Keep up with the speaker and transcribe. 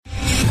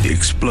The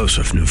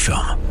explosive new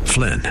film,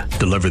 Flynn,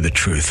 deliver the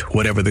truth,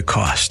 whatever the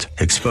cost.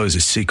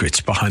 Exposes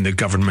secrets behind the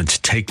government's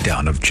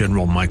takedown of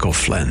General Michael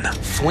Flynn.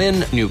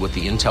 Flynn knew what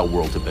the intel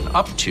world had been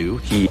up to.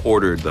 He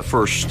ordered the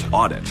first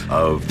audit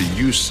of the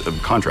use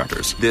of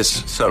contractors.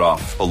 This set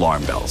off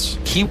alarm bells.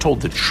 He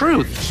told the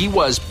truth. He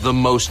was the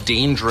most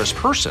dangerous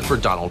person for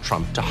Donald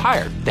Trump to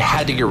hire. They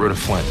had to get rid of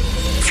Flynn.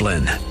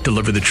 Flynn,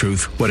 deliver the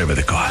truth, whatever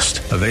the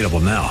cost. Available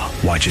now.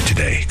 Watch it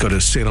today. Go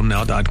to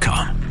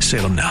salemnow.com.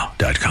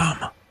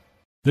 salemnow.com.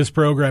 This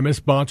program is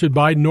sponsored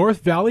by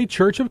North Valley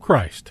Church of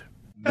Christ.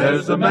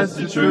 There's a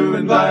message true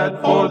and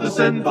glad for the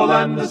sinful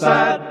and the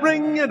sad.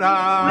 Ring it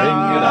out, ring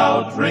it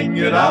out, ring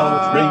it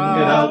out,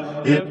 ring it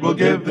out. It will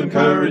give them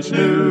courage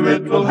new.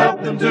 It will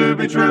help them to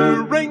be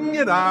true. Ring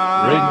it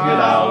out, ring it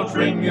out,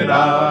 ring it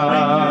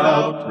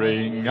out,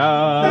 ring it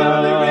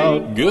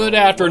out. Good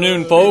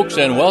afternoon, folks,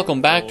 and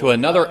welcome back to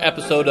another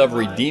episode of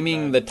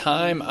Redeeming the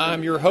Time.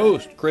 I'm your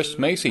host, Chris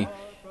Macy,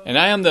 and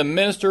I am the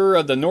minister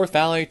of the North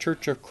Valley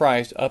Church of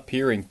Christ up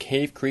here in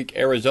Cave Creek,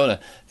 Arizona.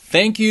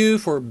 Thank you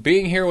for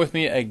being here with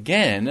me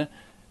again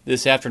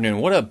this afternoon.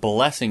 What a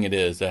blessing it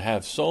is to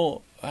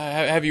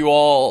have you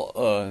all,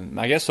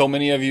 I guess so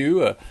many of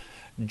you,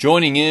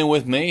 joining in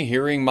with me,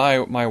 hearing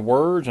my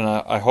words, and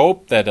I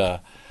hope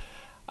that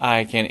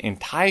I can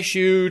entice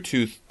you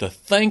to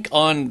think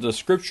on the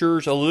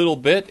Scriptures a little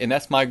bit, and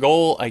that's my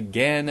goal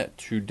again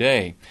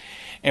today.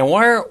 And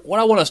what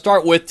I want to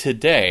start with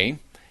today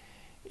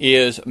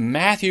is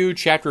Matthew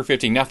chapter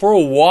 15. Now, for a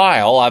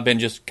while, I've been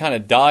just kind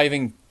of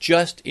diving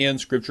just in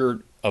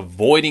Scripture,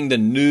 avoiding the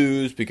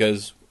news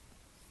because,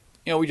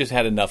 we just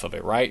had enough of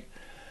it, right?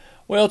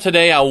 Well,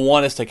 today I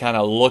want us to kind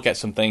of look at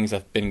some things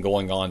that's been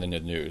going on in the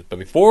news. But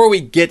before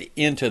we get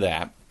into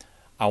that,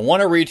 I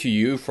want to read to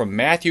you from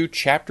Matthew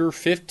chapter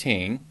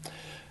 15,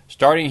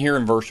 starting here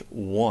in verse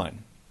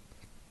 1.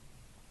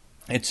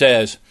 It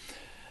says,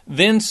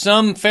 "Then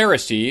some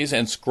Pharisees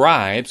and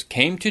scribes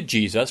came to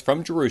Jesus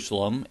from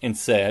Jerusalem and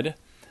said,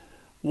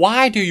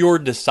 'Why do your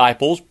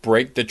disciples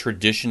break the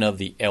tradition of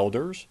the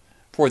elders?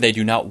 For they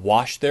do not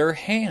wash their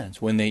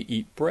hands when they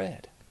eat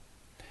bread.'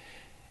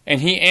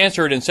 And he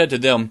answered and said to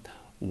them,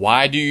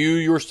 'Why do you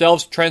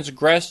yourselves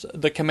transgress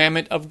the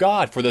commandment of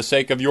God for the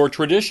sake of your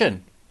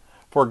tradition?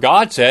 For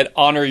God said,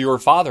 Honor your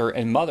father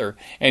and mother,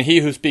 and he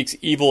who speaks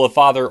evil of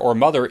father or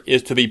mother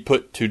is to be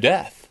put to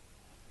death.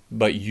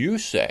 But you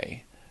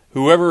say,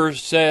 Whoever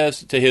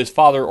says to his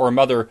father or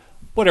mother,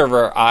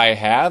 Whatever I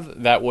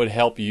have that would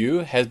help you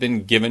has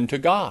been given to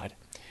God.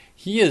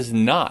 He is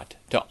not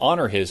to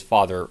honor his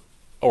father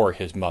or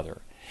his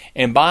mother.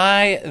 And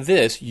by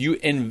this you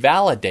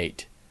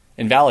invalidated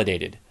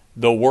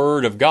the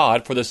word of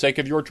God for the sake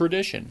of your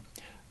tradition.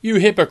 You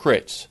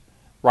hypocrites!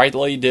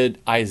 Rightly did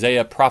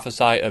Isaiah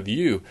prophesy of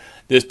you.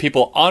 This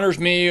people honors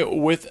me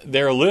with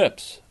their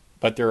lips,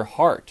 but their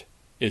heart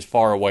is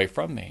far away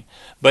from me.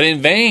 But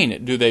in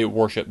vain do they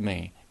worship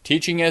me,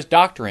 teaching as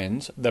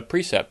doctrines the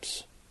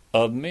precepts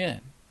of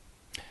men.'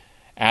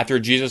 After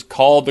Jesus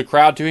called the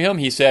crowd to him,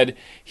 he said,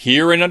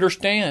 'Hear and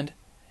understand.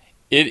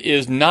 It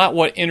is not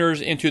what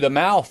enters into the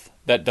mouth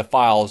that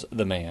defiles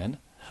the man,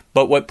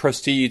 but what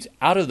proceeds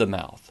out of the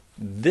mouth.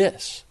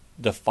 This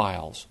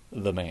defiles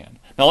the man.'"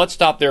 Now let's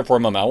stop there for a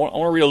moment. I want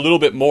to read a little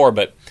bit more,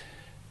 but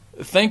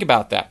think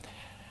about that.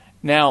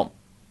 Now,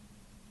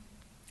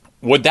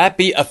 would that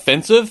be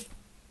offensive?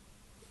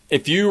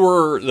 If you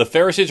were the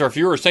Pharisees, or if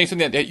you were saying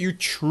something that you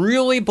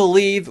truly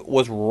believe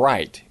was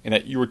right, and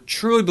that you were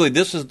truly believe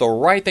this is the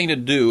right thing to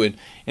do, and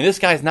this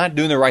guy's not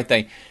doing the right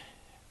thing,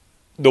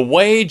 the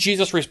way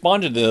Jesus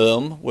responded to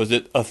them, was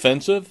it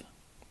offensive?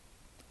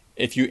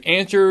 If you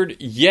answered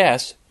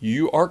yes,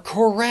 you are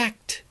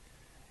correct.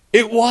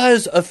 It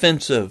was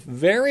offensive,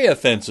 very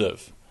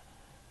offensive.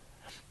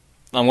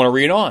 I'm going to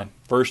read on,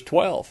 verse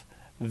 12.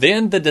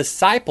 "Then the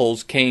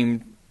disciples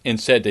came and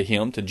said to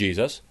him, to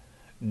Jesus,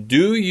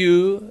 'Do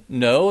you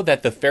know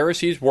that the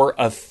Pharisees were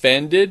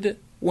offended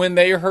when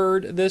they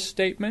heard this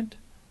statement?'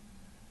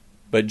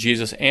 But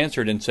Jesus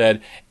answered and said,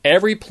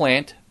 'Every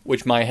plant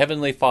which my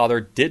heavenly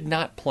Father did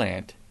not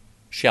plant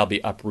shall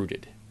be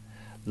uprooted.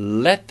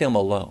 Let them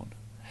alone.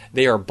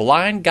 They are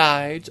blind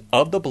guides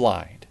of the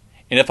blind.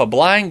 And if a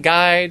blind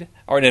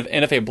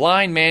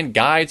man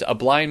guides a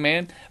blind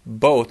man,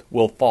 both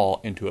will fall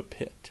into a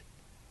pit.'"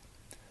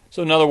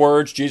 So in other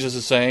words, Jesus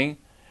is saying,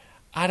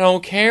 I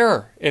don't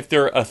care if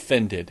they're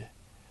offended.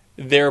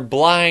 They're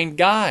blind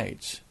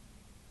guides.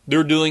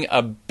 They're doing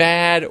a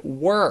bad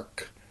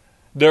work.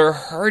 They're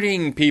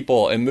hurting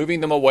people and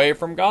moving them away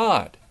from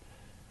God.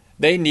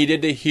 They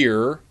needed to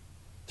hear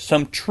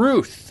some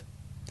truth.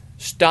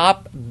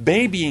 Stop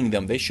babying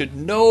them. They should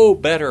know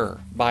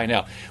better by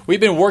now. We've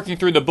been working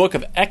through the book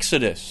of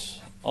Exodus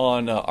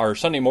on our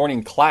Sunday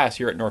morning class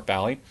here at North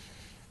Valley.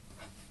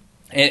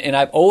 And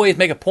I always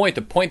make a point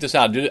to point this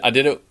out. I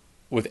did it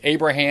with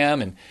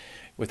Abraham and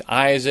with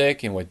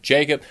Isaac and with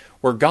Jacob,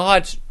 where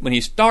God, when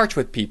he starts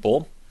with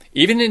people,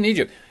 even in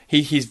Egypt,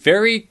 he's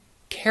very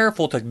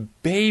careful to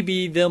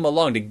baby them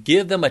along, to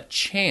give them a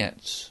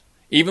chance,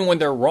 even when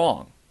they're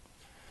wrong.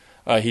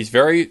 He's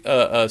very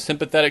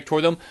sympathetic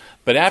toward them.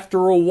 But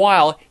after a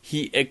while,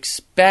 he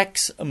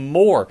expects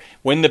more.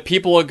 When the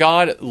people of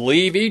God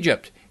leave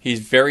Egypt, he's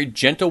very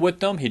gentle with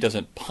them. He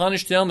doesn't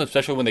punish them,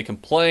 especially when they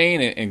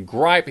complain and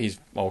gripe. He's,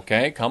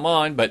 okay, come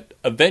on. But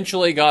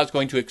eventually, God's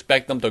going to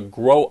expect them to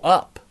grow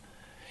up.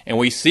 And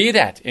we see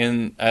that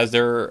as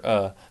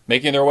they're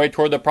making their way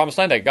toward the promised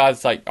land, that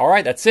God's like, all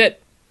right, that's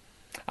it.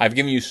 I've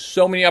given you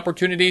so many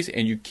opportunities,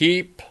 and you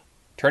keep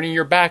turning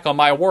your back on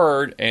my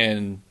word,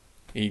 and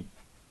he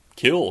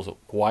kills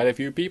quite a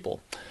few people.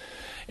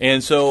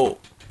 And so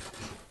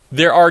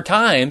there are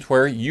times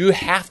where you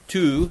have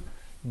to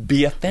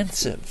be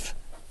offensive.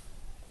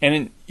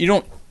 And you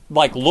don't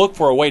look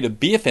for a way to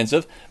be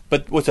offensive,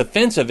 but what's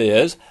offensive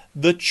is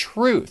the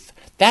truth.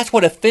 That's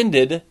what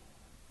offended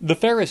the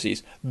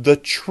Pharisees. The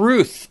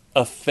truth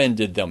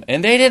offended them,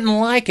 and they didn't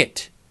like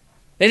it.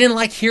 They didn't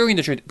like hearing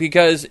the truth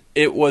because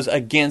it was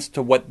against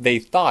what they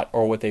thought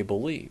or what they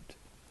believed.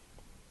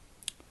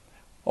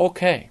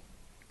 Okay.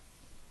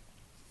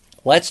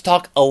 Let's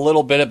talk a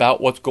little bit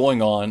about what's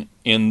going on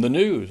in the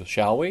news,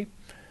 shall we?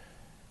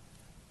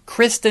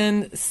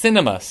 Kyrsten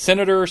Sinema,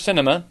 Senator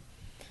Sinema,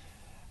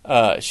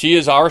 she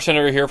is our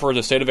senator here for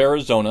the state of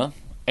Arizona,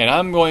 and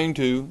I'm going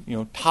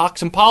to, talk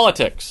some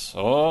politics.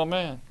 Oh,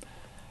 man.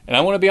 And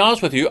I want to be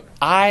honest with you,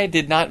 I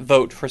did not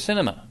vote for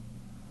Sinema.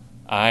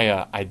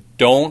 I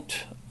don't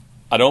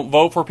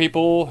vote for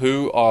people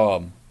who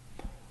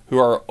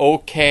are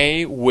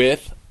okay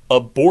with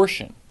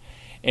abortion.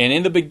 And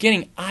in the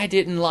beginning, I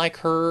didn't like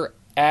her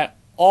at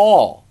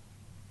all.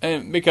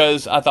 And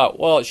because I thought,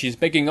 well, she's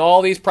making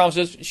all these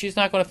promises, she's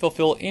not going to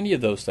fulfill any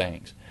of those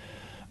things.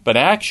 But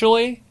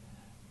actually,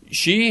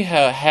 she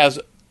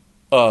has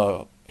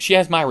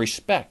my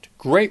respect,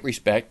 great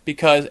respect,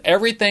 because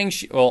everything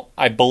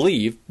I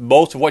believe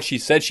most of what she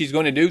said she's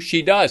going to do,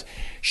 she does.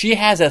 She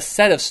has a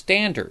set of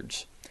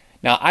standards.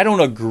 Now, I don't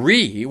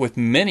agree with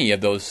many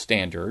of those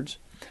standards,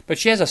 but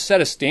she has a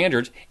set of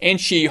standards, and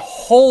she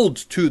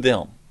holds to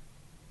them.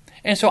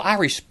 And so I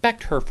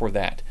respect her for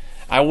that.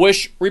 I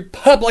wish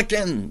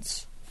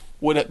Republicans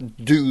would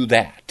do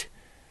that.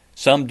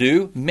 Some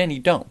do, many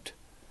don't.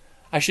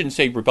 I shouldn't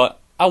say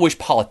I wish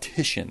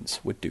politicians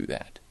would do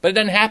that. But it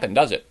doesn't happen,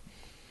 does it?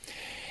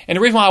 And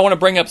the reason why I want to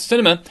bring up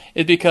Sinema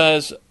is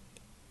because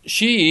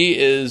she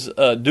is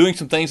doing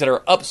some things that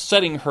are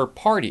upsetting her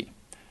party.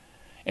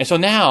 And so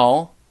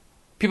now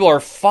people are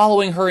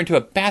following her into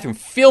a bathroom,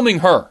 filming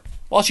her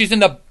while she's in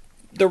the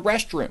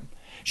restroom.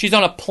 She's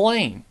on a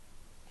plane.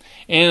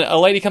 And a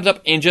lady comes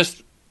up and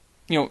just,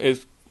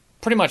 is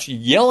pretty much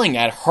yelling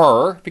at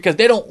her because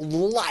they don't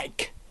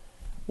like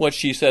what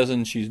she says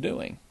and she's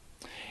doing.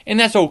 And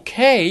that's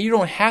okay. You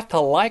don't have to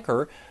like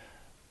her.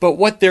 But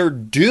what they're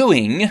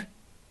doing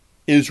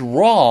is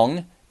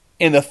wrong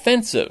and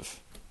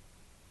offensive.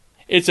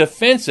 It's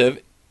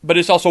offensive, but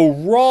it's also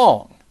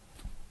wrong.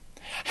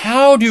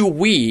 How do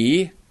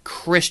we,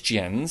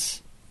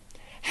 Christians,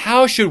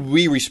 how should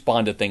we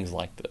respond to things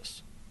like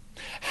this?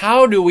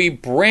 How do we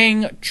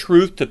bring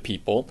truth to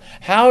people?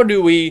 How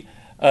do we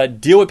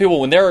deal with people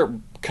when they're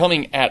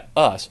coming at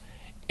us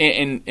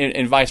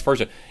and vice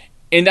versa?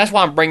 And that's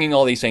why I'm bringing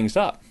all these things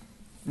up.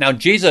 Now,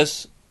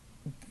 Jesus,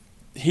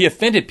 he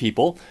offended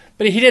people,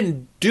 but he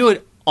didn't do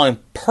it on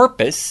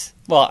purpose.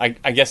 Well,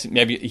 I guess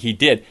maybe he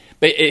did,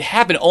 but it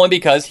happened only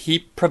because he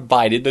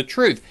provided the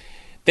truth.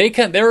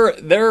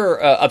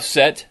 They're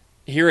upset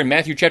here in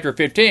Matthew chapter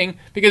 15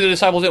 because the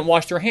disciples didn't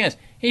wash their hands.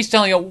 He's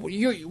telling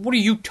you, what are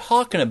you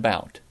talking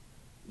about?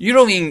 You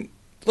don't even,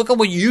 look at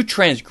what you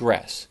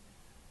transgress.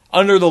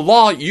 Under the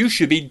law, you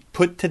should be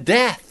put to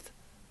death.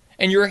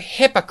 And you're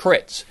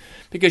hypocrites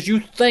because you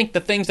think the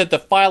things that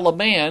defile a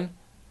man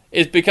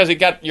is because it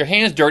got your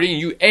hands dirty and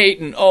you ate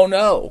and oh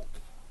no.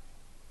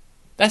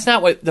 That's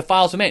not what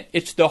defiles a man.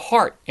 It's the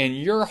heart, and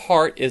your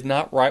heart is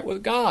not right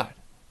with God.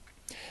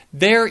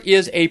 There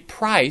is a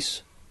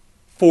price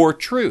for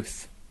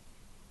truth.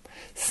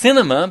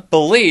 Sinema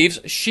believes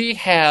she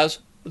has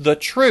the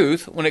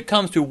truth when it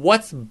comes to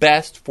what's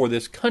best for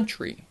this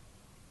country.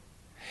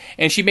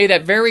 And she made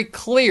that very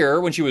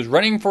clear when she was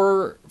running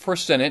for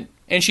Senate,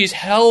 and she's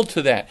held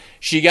to that.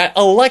 She got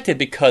elected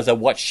because of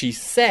what she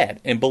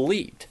said and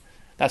believed.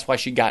 That's why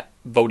she got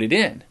voted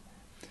in.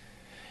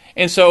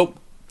 And so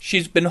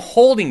she's been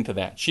holding to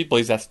that. She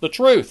believes that's the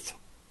truth.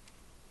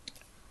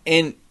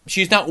 And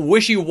she's not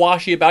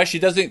wishy-washy about it. She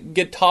doesn't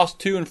get tossed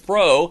to and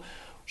fro.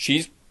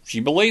 She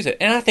believes it.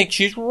 And I think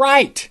she's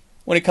right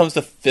when it comes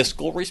to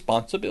fiscal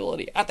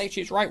responsibility. I think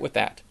she's right with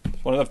that.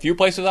 It's one of the few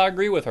places I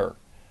agree with her.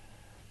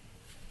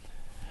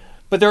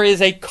 But there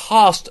is a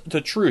cost to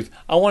truth.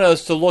 I want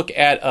us to look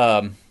at,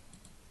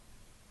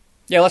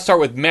 let's start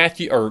with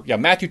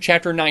Matthew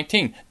chapter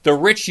 19. The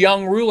rich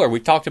young ruler. We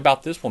talked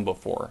about this one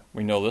before.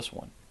 We know this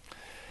one.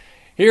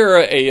 Here,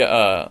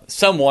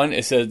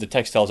 it says, the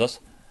text tells us,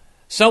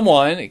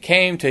 someone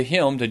came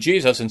to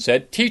Jesus, and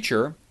said,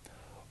 "Teacher,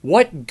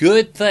 what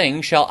good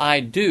thing shall I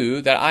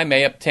do that I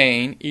may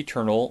obtain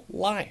eternal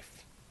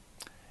life?"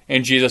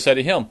 And Jesus said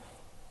to him,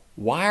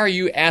 "Why are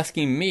you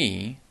asking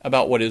me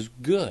about what is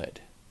good?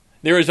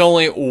 There is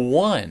only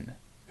one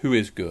who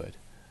is good.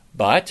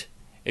 But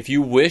if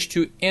you wish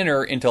to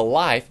enter into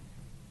life,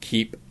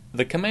 keep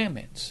the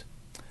commandments."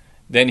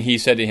 Then he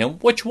said to him,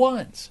 "Which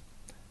ones?"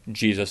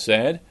 Jesus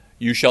said,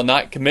 "You shall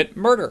not commit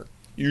murder.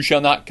 You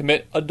shall not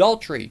commit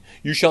adultery.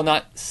 You shall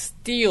not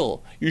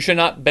steal. You shall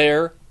not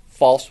bear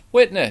false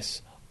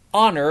witness.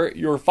 Honor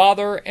your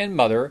father and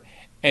mother,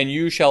 and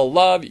you shall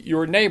love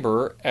your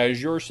neighbor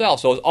as yourself."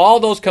 So it's all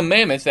those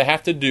commandments that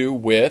have to do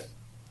with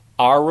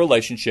our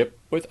relationship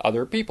with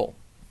other people.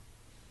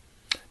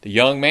 The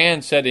young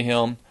man said to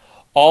him,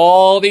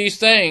 "All these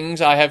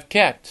things I have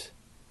kept.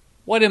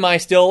 What am I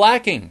still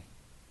lacking?"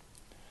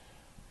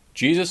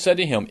 Jesus said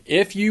to him,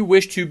 "If you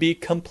wish to be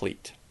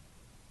complete,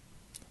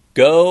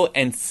 go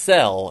and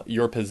sell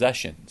your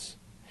possessions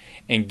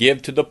and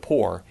give to the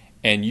poor,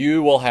 and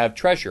you will have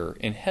treasure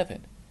in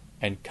heaven.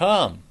 And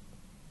come,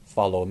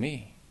 follow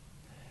me."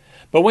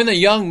 But when the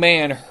young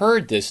man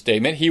heard this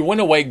statement, he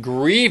went away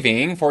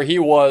grieving, for he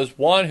was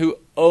one who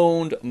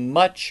owned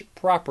much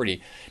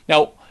property.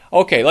 Now,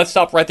 okay, let's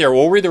stop right there.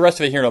 We'll read the rest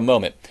of it here in a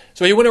moment.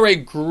 So he went away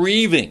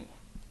grieving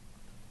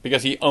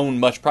because he owned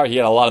much property. He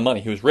had a lot of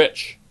money. He was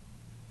rich.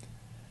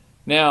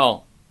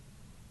 Now,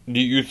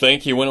 do you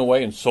think he went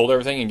away and sold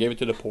everything and gave it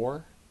to the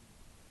poor?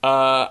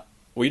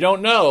 We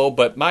don't know,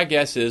 but my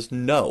guess is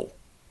no,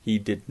 he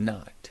did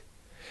not.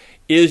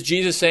 Is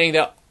Jesus saying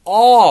that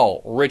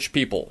all rich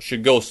people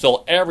should go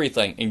sell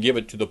everything and give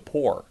it to the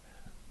poor?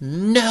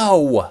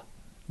 No.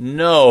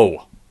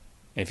 No.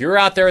 If you're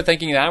out there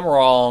thinking that I'm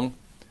wrong,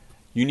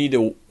 you need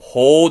to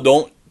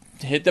don't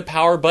hit the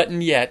power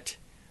button yet.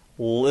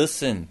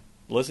 Listen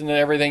to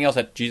everything else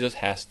that Jesus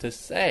has to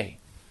say.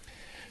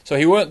 So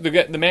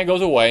the man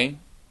goes away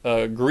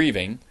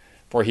grieving,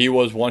 for he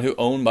was one who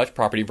owned much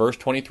property. Verse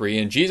 23,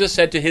 and Jesus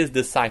said to his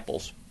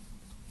disciples,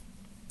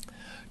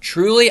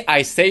 "Truly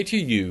I say to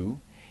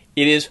you,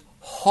 it is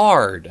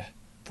hard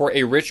for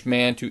a rich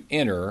man to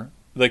enter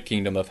the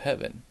kingdom of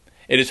heaven."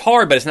 It is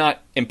hard, but it's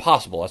not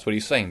impossible. That's what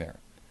he's saying there.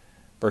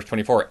 Verse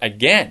 24,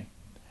 "Again,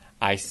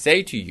 I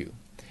say to you,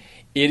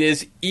 it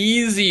is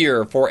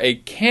easier for a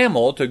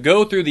camel to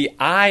go through the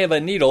eye of a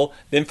needle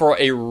than for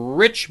a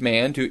rich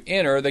man to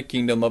enter the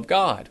kingdom of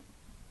God."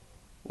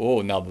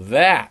 Oh, now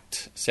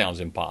that sounds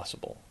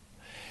impossible.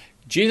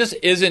 Jesus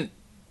isn't,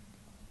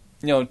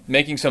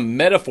 making some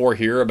metaphor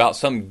here about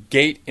some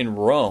gate in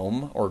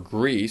Rome or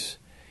Greece.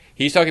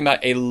 He's talking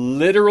about a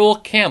literal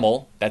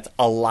camel that's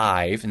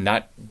alive,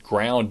 not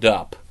ground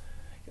up.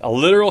 A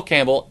literal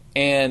camel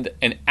and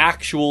an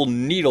actual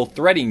needle,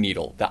 threading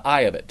needle, the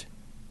eye of it.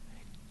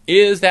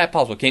 Is that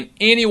possible? Can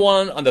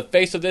anyone on the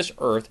face of this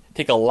earth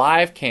take a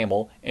live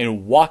camel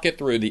and walk it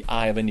through the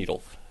eye of a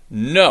needle?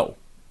 No.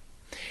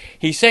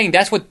 He's saying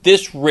that's what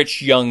this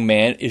rich young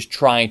man is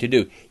trying to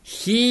do.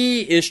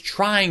 He is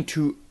trying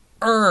to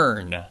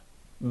earn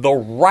the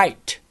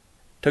right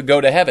to go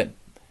to heaven.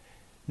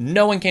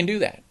 No one can do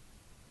that.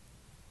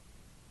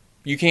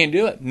 You can't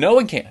do it. No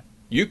one can.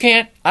 You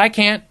can't. I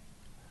can't.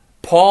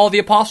 Paul the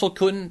apostle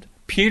couldn't.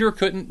 Peter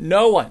couldn't.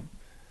 No one.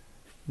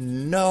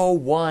 No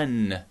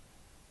one.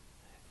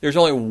 There's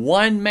only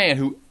one man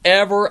who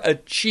ever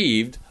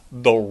achieved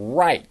the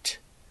right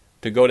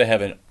to go to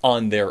heaven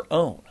on their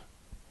own.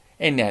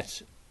 And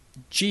that's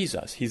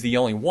Jesus. He's the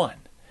only one.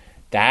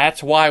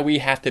 That's why we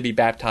have to be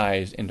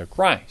baptized into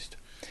Christ.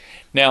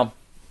 Now,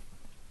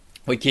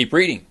 we keep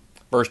reading.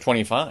 Verse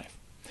 25.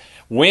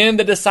 When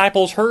the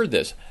disciples heard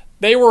this,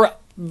 they were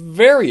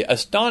very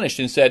astonished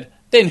and said,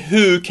 "Then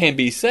who can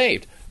be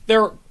saved?"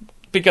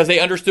 Because they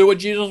understood what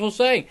Jesus was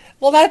saying.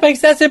 Well,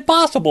 that's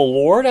impossible,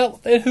 Lord.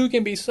 Then who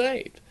can be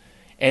saved?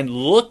 And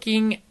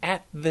looking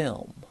at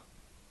them,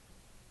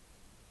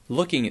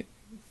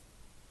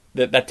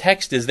 the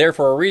text is there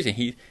for a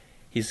reason.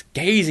 He's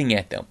gazing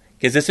at them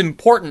because it's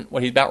important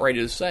what he's about ready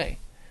to say.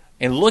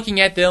 And looking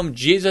at them,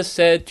 Jesus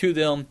said to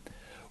them,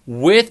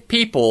 "With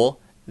people,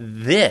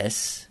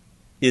 this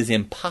is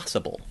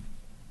impossible.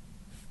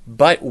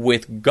 But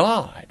with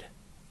God,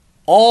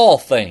 all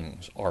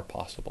things are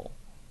possible."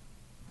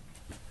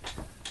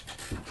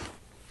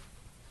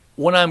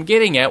 What I'm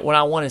getting at, what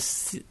I want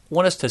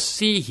us to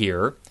see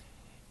here,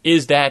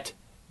 is that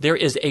there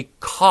is a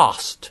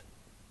cost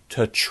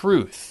to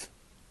truth.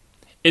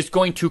 It's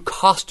going to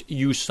cost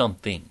you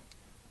something.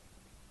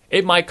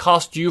 It might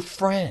cost you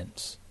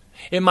friends.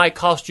 It might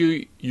cost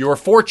you your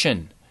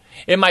fortune.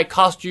 It might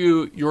cost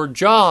you your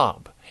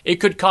job. It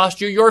could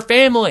cost you your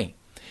family.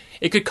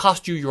 It could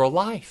cost you your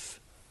life.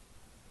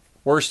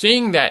 We're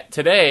seeing that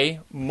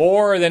today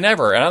more than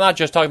ever. And I'm not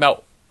just talking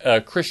about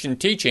Christian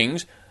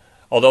teachings,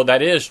 although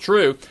that is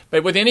true,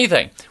 but with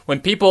anything. When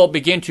people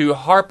begin to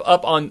harp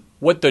up on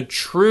what the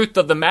truth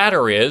of the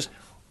matter is,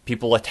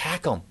 people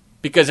attack them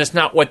because it's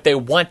not what they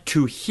want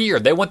to hear.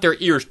 They want their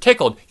ears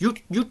tickled.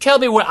 You tell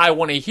me what I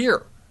want to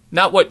hear,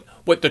 not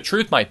what the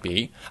truth might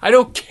be. I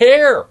don't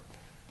care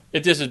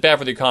if this is bad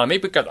for the economy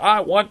because I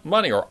want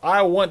money, or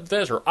I want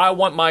this, or I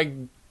want my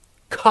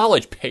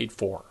college paid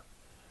for.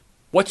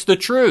 What's the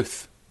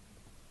truth?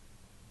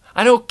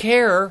 I don't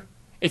care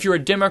if you're a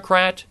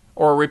Democrat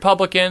or a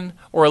Republican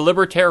or a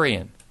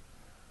Libertarian.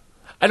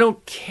 I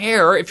don't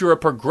care if you're a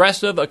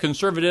progressive, a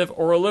conservative,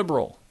 or a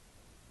liberal.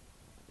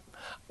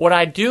 What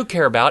I do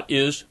care about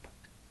is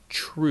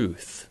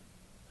truth.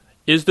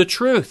 Is the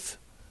truth.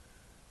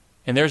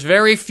 And there's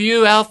very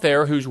few out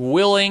there who's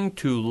willing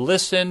to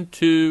listen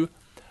to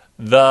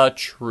the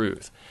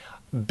truth.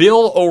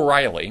 Bill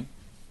O'Reilly,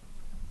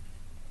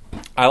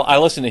 I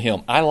listen to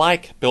him. I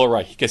like Bill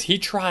O'Reilly because he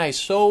tries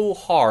so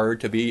hard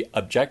to be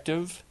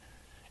objective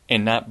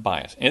and not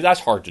biased. And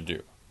that's hard to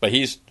do. But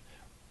he's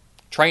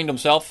trained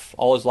himself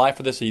all his life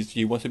for this.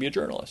 He wants to be a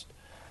journalist.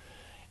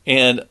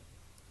 And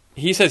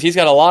he says he's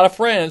got a lot of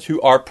friends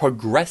who are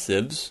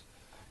progressives,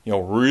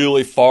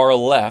 really far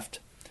left.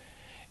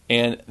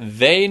 And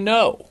they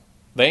know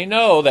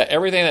that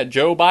everything that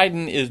Joe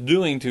Biden is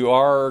doing to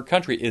our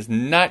country is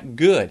not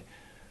good.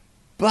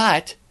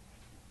 But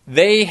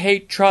they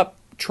hate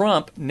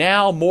Trump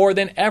now more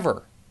than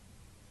ever.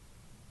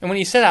 And when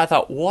he said that, I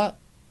thought, what?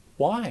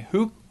 Why?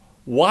 Who?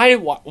 Why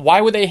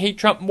would they hate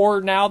Trump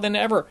more now than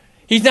ever?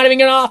 He's not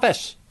even in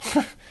office.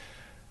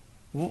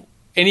 And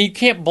you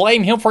can't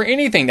blame him for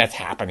anything that's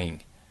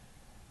happening.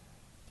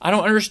 I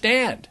don't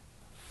understand.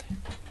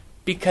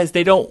 Because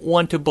they don't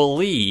want to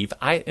believe,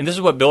 and this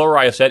is what Bill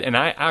O'Reilly said, and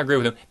I agree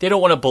with him, they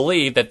don't want to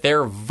believe that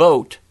their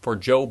vote for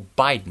Joe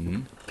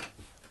Biden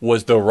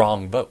was the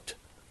wrong vote.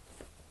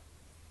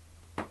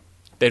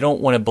 They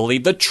don't want to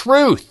believe the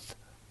truth.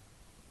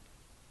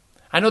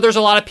 I know there's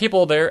a lot of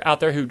people out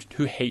there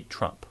who hate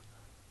Trump.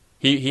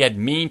 He had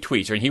mean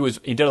tweets, and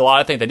he did a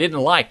lot of things they didn't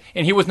like,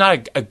 and he was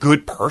not a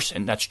good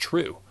person, that's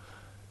true.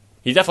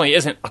 He definitely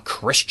isn't a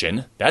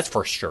Christian, that's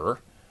for sure.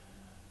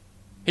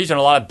 He's done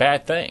a lot of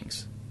bad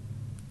things.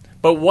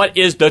 But what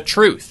is the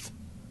truth?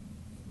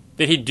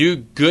 Did he do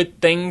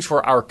good things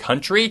for our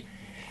country?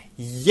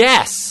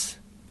 Yes.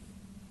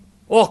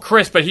 Well,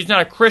 Chris, but he's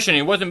not a Christian.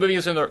 He wasn't moving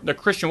us in the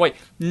Christian way.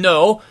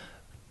 No,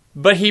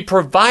 but he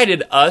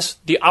provided us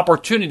the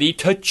opportunity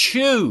to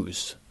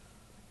choose.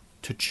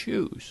 To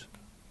choose.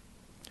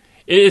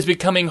 It is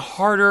becoming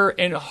harder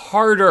and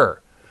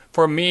harder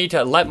for me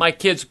to let my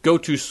kids go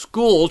to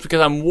schools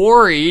because I'm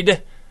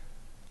worried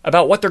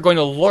about what they're going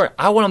to learn.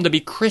 I want them to be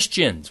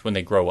Christians when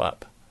they grow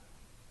up,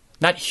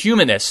 not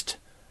humanist.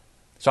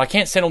 So I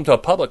can't send them to a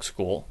public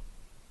school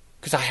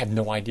because I have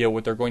no idea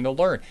what they're going to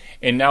learn.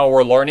 And now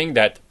we're learning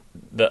that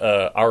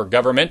our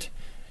government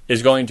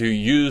is going to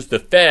use the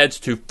feds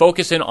to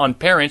focus in on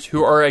parents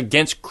who are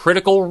against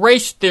critical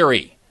race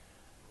theory.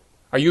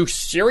 Are you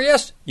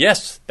serious?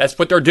 Yes, that's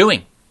what they're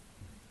doing.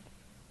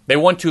 They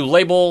want to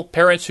label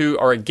parents who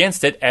are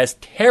against it as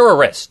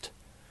terrorists.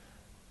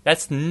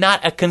 That's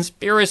not a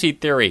conspiracy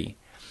theory.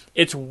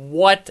 It's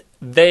what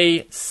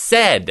they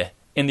said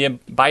in the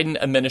Biden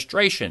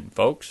administration,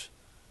 folks.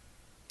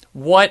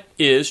 What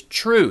is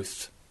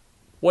truth?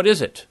 What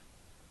is it?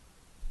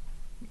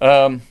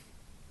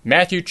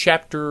 Matthew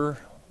chapter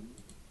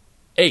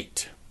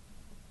 8.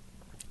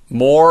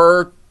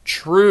 More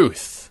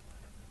truth.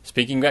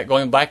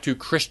 Going back to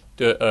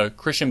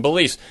Christian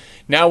beliefs.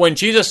 Now, when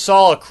Jesus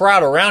saw a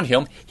crowd around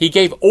him, he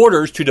gave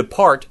orders to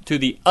depart to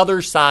the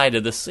other side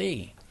of the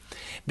sea.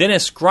 Then a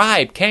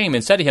scribe came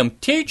and said to him,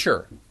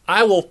 "Teacher,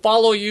 I will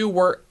follow you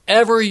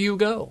wherever you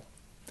go."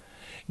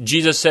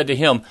 Jesus said to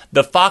him,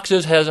 "The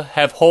foxes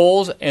have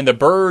holes, and the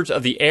birds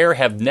of the air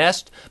have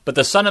nests, but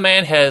the Son of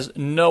Man has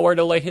nowhere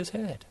to lay his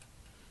head."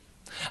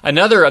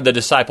 Another of the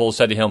disciples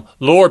said to him,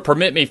 "Lord,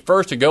 permit me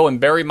first to go and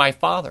bury my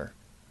father."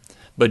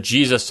 But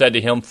Jesus said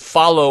to him,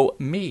 "Follow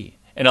me,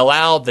 and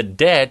allow the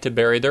dead to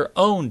bury their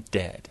own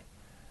dead."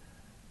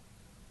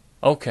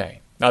 Okay,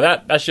 now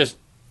that's just,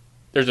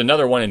 there's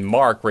another one in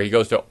Mark where he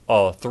goes to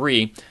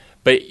 3,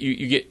 but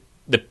you get,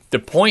 the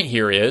point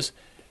here is,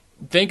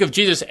 think of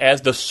Jesus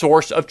as the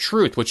source of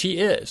truth, which he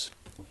is.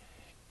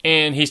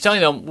 And he's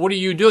telling them, what are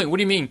you doing? What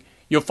do you mean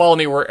you'll follow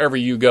me wherever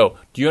you go?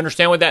 Do you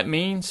understand what that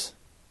means?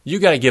 You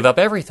got to give up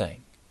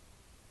everything.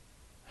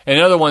 And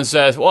another one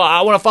says, well,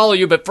 I want to follow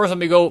you, but first let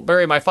me go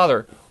bury my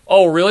father.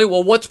 Oh, really?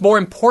 Well, what's more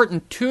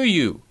important to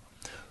you?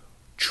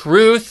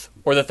 Truth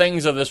or the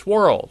things of this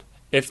world?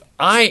 If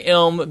I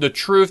am the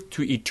truth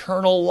to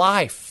eternal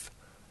life,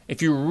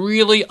 if you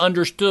really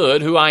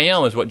understood who I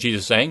am, is what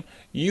Jesus is saying,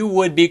 you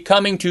would be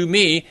coming to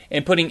me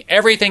and putting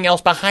everything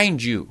else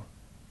behind you.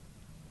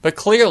 But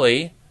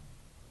clearly,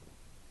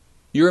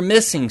 you're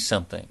missing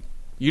something.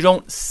 You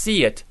don't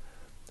see it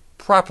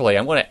properly.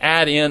 I'm going to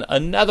add in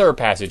another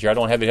passage here. I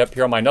don't have it up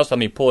here on my notes. Let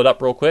me pull it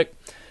up real quick.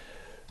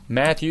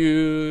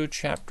 Matthew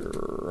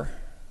chapter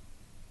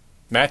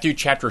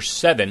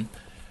 7.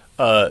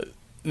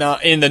 Now,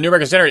 in the New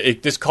American Standard,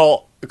 it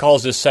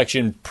calls this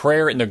section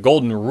Prayer in the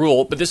Golden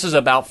Rule, but this is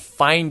about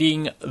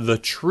finding the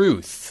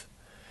truth.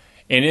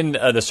 And in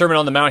the Sermon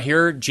on the Mount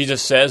here,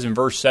 Jesus says in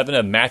verse 7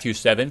 of Matthew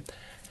 7,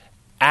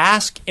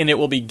 "Ask and it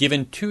will be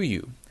given to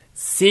you.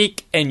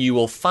 Seek and you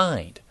will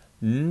find.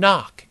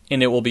 Knock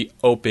and it will be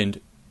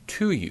opened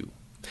to you."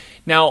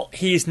 Now,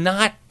 he's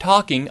not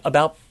talking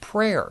about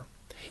prayer.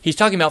 He's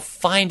talking about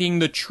finding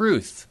the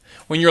truth.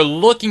 When you're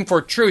looking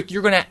for truth,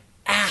 you're going to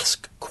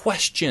ask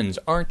questions,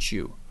 aren't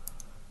you?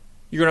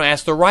 You're going to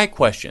ask the right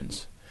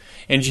questions.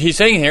 And he's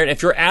saying here,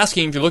 if you're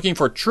looking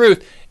for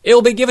truth,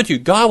 it'll be given to you.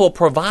 God will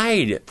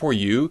provide for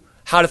you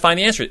how to find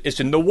the answer. It's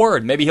in the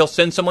Word. Maybe He'll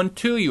send someone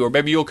to you, or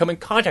maybe you'll come in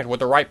contact with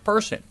the right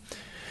person.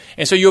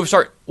 And so you'll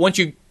start, once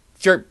you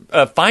start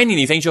finding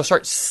these things, you'll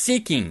start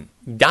seeking,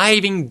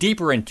 diving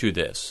deeper into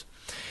this.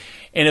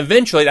 And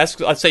eventually,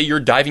 let's say you're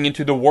diving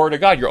into the Word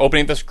of God. You're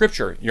opening the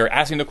Scripture. You're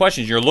asking the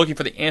questions. You're looking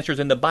for the answers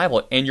in the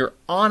Bible. And you're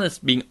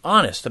being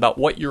honest about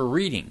what you're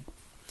reading.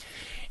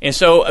 And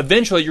so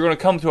eventually, you're going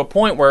to come to a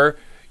point where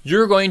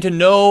you're going to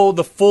know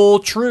the full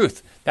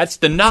truth. That's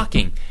the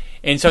knocking.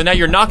 And so now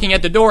you're knocking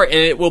at the door, and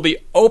it will be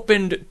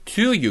opened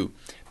to you.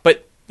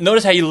 But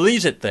notice how He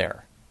leaves it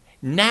there.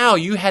 Now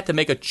you have to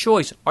make a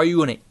choice. Are you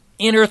going to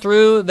enter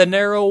through the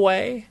narrow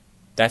way?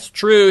 That's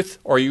truth.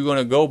 Or are you going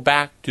to go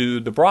back to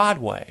the broad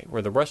way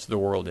where the rest of the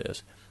world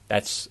is?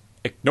 That's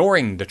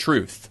ignoring the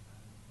truth.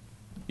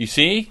 You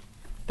see?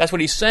 That's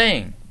what He's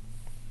saying.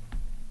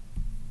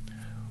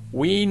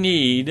 We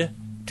need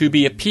to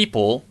be a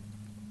people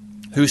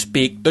who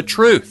speak the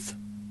truth.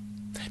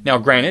 Now,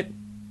 granted,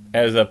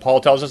 as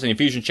Paul tells us in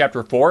Ephesians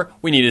chapter 4,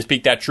 we need to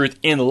speak that truth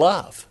in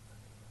love.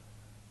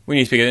 We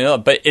need to speak it in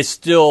love. But it's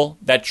still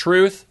that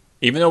truth,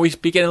 even though we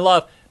speak it in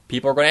love,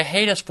 people are going to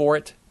hate us for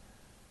it.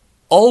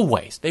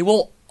 Always. They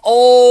will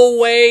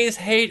always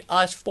hate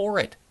us for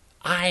it.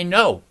 I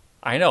know.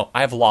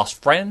 I've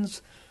lost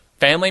friends,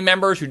 family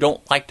members who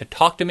don't like to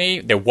talk to me.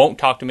 They won't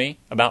talk to me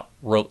about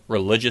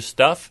religious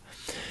stuff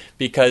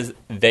because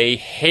they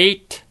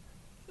hate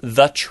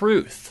the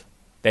truth.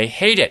 They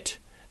hate it.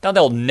 Now,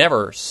 they'll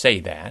never say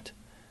that,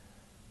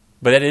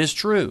 but it is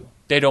true.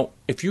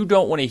 If you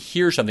don't want to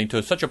hear something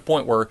to such a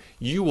point where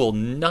you will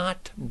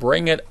not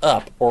bring it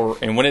up,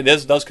 and when it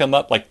does come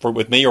up, like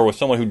with me or with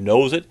someone who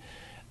knows it,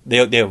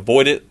 they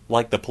avoid it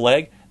like the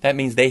plague, that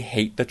means they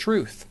hate the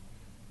truth.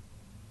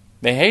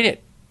 They hate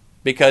it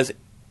because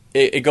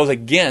it goes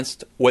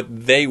against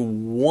what they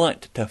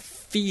want to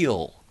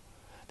feel.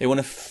 They want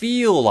to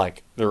feel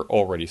like they're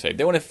already saved.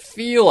 They want to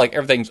feel like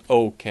everything's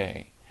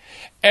okay.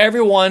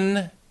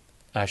 Everyone,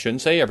 I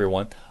shouldn't say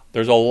everyone,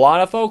 there's a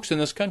lot of folks in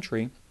this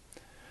country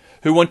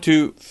who want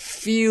to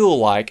feel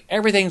like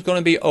everything's going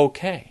to be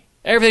okay.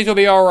 Everything's going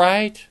to be all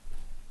right.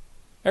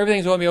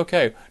 Everything's going to be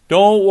okay.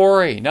 Don't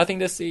worry. Nothing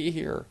to see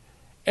here.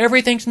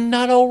 Everything's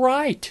not all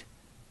right.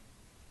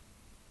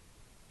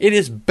 It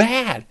is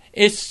bad.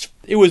 It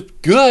was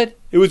good.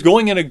 It was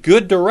going in a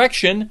good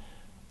direction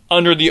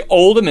under the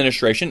old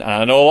administration.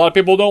 I know a lot of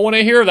people don't want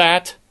to hear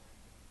that.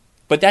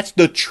 But that's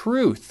the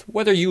truth.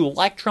 Whether you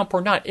like Trump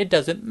or not, it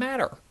doesn't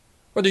matter.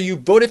 Whether you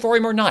voted for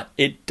him or not,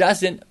 it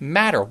doesn't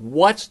matter.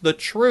 What's the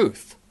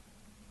truth?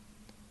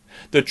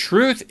 The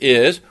truth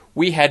is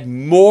we had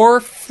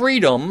more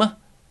freedom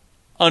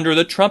under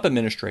the Trump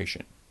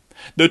administration.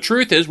 The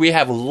truth is we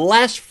have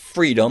less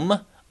freedom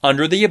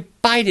under the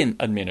Biden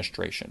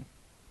administration.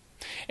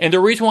 And the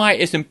reason why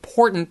it's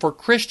important for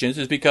Christians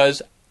is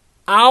because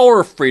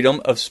our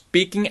freedom of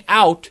speaking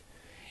out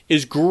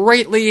is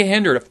greatly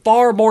hindered,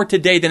 far more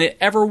today than it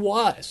ever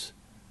was.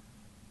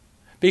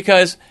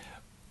 Because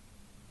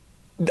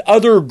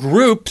other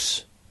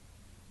groups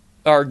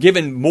are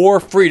given more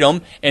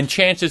freedom and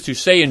chances to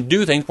say and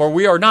do things where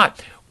we are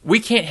not. We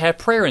can't have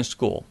prayer in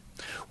school.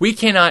 We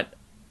cannot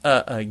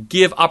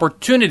give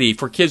opportunity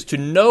for kids to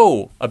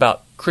know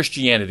about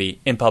Christianity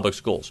in public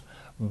schools.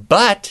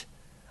 But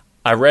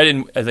I read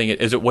in, I think,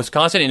 is it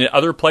Wisconsin and in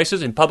other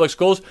places in public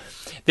schools,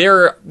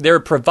 they're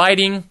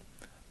providing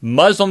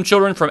Muslim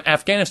children from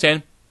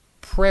Afghanistan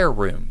prayer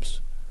rooms.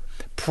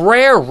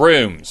 Prayer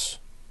rooms.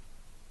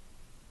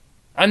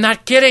 I'm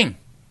not kidding.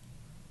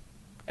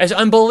 It's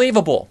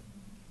unbelievable.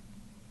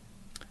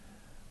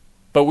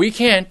 But we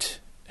can't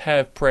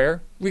have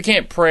prayer. We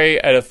can't pray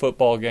at a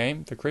football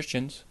game, the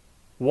Christians.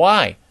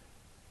 Why?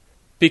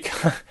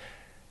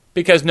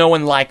 Because no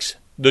one likes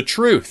the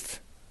truth.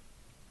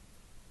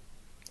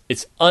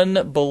 It's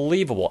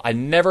unbelievable. I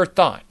never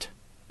thought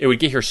it would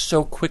get here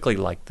so quickly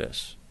like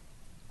this.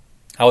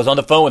 I was on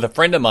the phone with a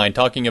friend of mine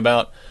talking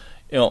about,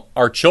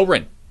 our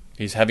children.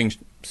 He's having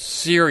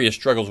serious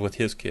struggles with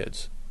his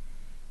kids.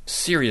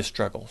 Serious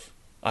struggles.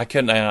 I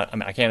can't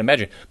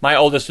imagine. My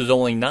oldest is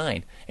only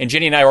 9. And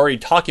Jenny and I are already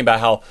talking about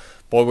how,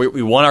 boy,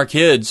 we want our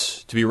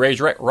kids to be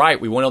raised right.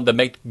 We want them to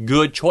make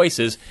good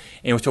choices.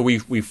 And so we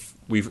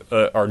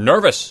are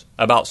nervous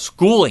about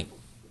schooling.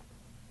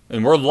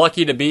 And we're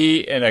lucky to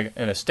be in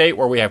a state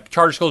where we have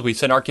charter schools. We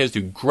send our kids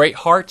to Great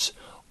Hearts,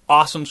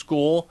 awesome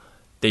school.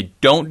 They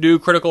don't do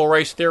critical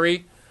race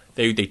theory.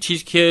 They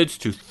teach kids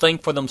to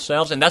think for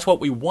themselves. And that's what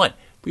we want.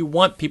 We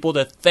want people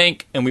to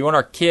think, and we want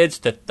our kids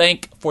to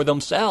think for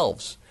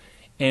themselves.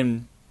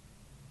 And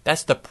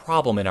that's the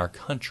problem in our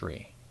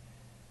country.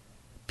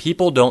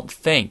 People don't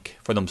think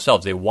for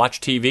themselves. They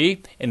watch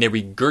TV, and they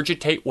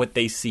regurgitate what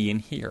they see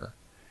and hear.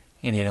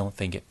 And they don't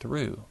think it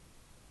through.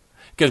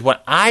 Because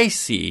what I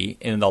see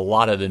in a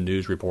lot of the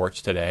news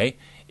reports today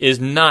is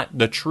not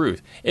the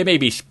truth. It may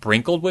be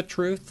sprinkled with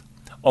truth,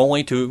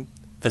 only to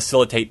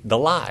facilitate the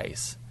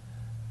lies.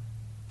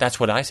 That's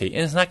what I see.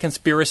 And it's not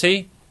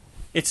conspiracy.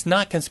 It's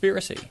not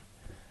conspiracy.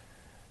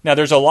 Now,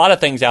 there's a lot of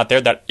things out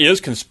there that is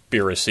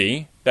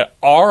conspiracy, that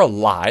are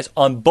lies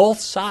on both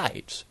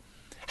sides.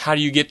 How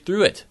do you get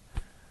through it?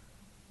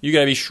 You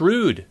got to be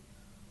shrewd.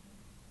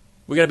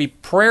 We got to be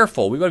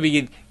prayerful. We got to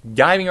be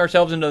diving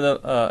ourselves into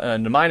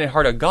the mind and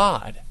heart of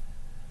God.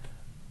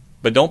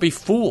 But don't be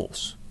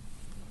fools.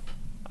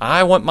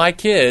 I want my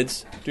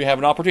kids to have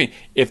an opportunity.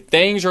 If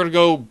things are going to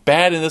go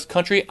bad in this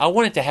country, I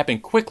want it to happen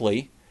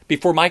quickly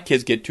before my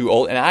kids get too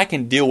old and I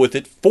can deal with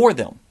it for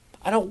them.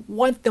 I don't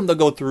want them to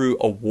go through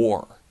a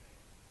war.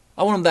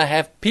 I want them to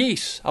have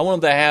peace. I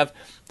want them to have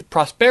the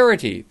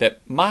prosperity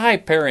that my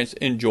parents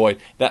enjoyed,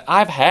 that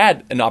I've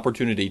had an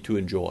opportunity to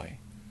enjoy.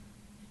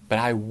 But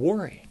I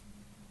worry.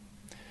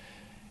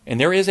 And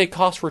there is a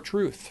cost for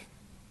truth.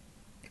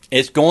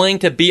 It's going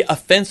to be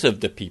offensive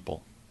to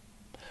people.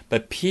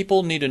 But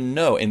people need to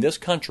know in this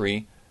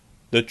country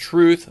the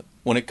truth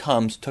when it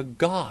comes to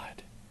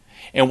God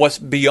and what's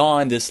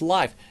beyond this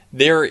life.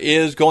 There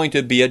is going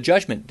to be a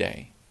judgment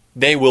day.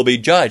 They will be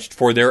judged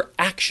for their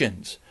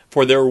actions,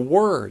 for their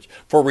words,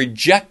 for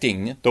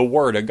rejecting the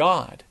Word of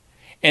God.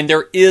 And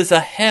there is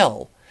a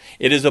hell.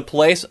 It is a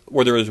place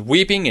where there is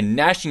weeping and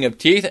gnashing of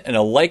teeth and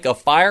a lake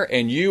of fire,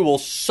 and you will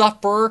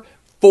suffer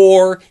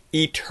for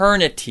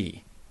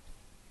eternity.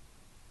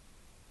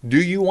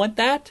 Do you want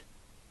that?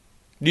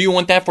 Do you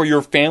want that for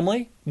your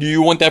family? Do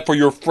you want that for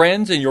your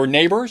friends and your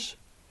neighbors?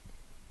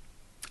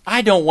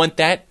 I don't want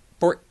that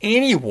for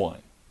anyone,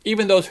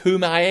 even those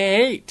whom I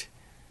hate.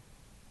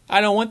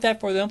 I don't want that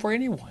for them, for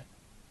anyone.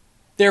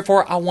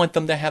 Therefore, I want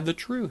them to have the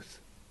truth.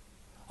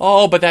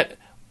 Oh, but that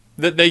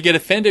they get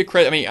offended.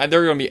 I mean,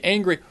 they're going to be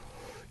angry.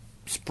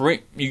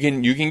 You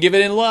can give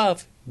it in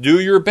love. Do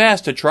your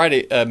best to try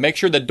to make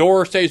sure the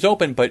door stays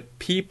open, but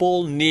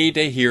people need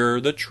to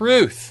hear the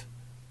truth.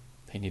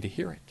 They need to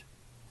hear it.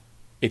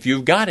 If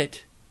you've got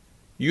it,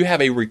 you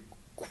have a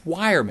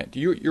requirement.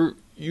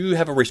 You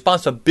have a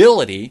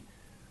responsibility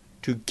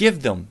to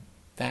give them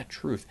that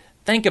truth.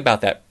 Think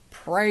about that.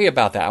 Pray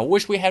about that. I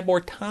wish we had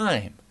more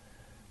time.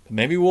 But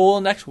maybe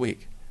we'll next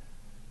week.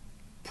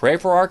 Pray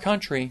for our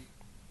country.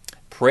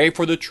 Pray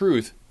for the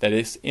truth that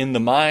is in the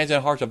minds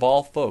and hearts of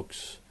all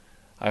folks.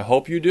 I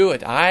hope you do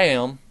it. I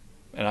am,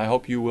 and I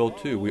hope you will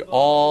too. We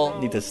all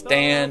need to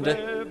stand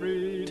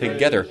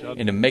together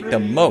and to make the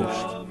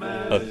most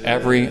of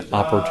every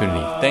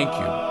opportunity. Thank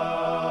you,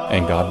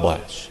 and God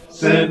bless.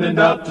 Sinning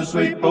out to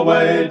sweep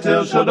away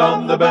till shall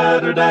dawn the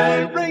better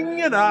day. Ring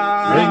it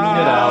out, ring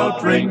it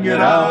out, ring it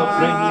out,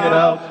 ring it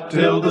out,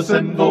 till the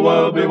sinful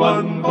world be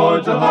won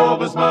for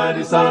Jehovah's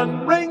mighty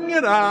Son. Ring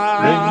it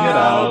out, ring it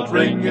out,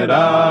 ring it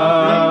out.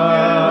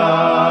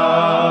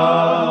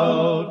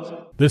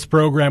 This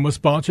program was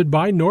sponsored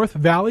by North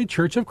Valley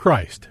Church of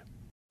Christ.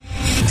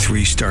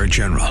 3-star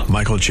General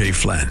Michael J.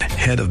 Flynn,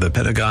 head of the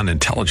Pentagon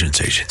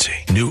Intelligence Agency,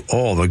 knew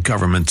all the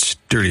government's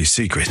dirty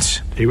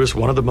secrets. He was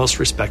one of the most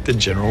respected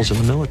generals in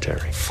the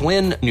military.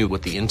 Flynn knew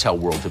what the intel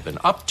world had been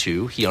up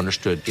to. He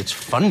understood its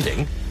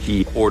funding.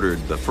 He ordered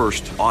the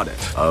first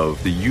audit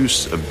of the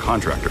use of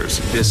contractors.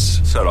 This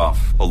set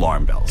off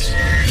alarm bells.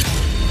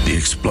 The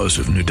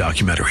explosive new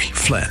documentary,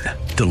 Flynn,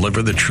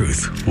 Deliver the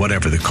Truth,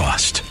 Whatever the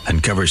Cost,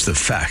 uncovers the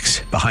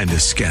facts behind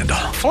this scandal.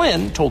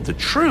 Flynn told the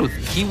truth.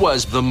 He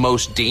was the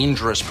most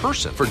dangerous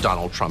person for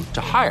Donald Trump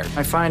to hire.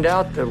 I find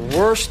out the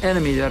worst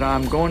enemy that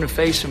I'm going to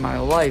face in my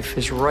life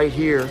is right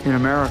here in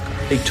America.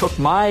 They took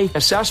my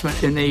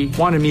assessment and they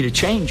wanted me to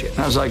change it. And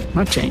I was like, I'm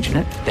not changing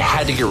it. They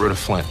had to get rid of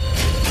Flynn.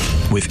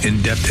 With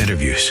in-depth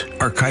interviews,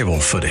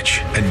 archival footage,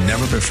 and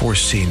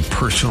never-before-seen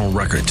personal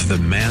records of the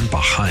man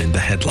behind the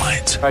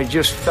headlines. I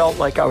just felt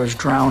like I was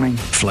drowning.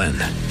 Flynn,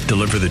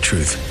 Deliver the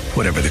Truth,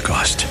 Whatever the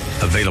Cost.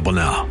 Available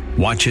now.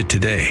 Watch it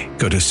today.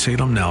 Go to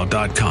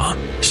salemnow.com.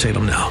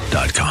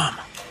 salemnow.com.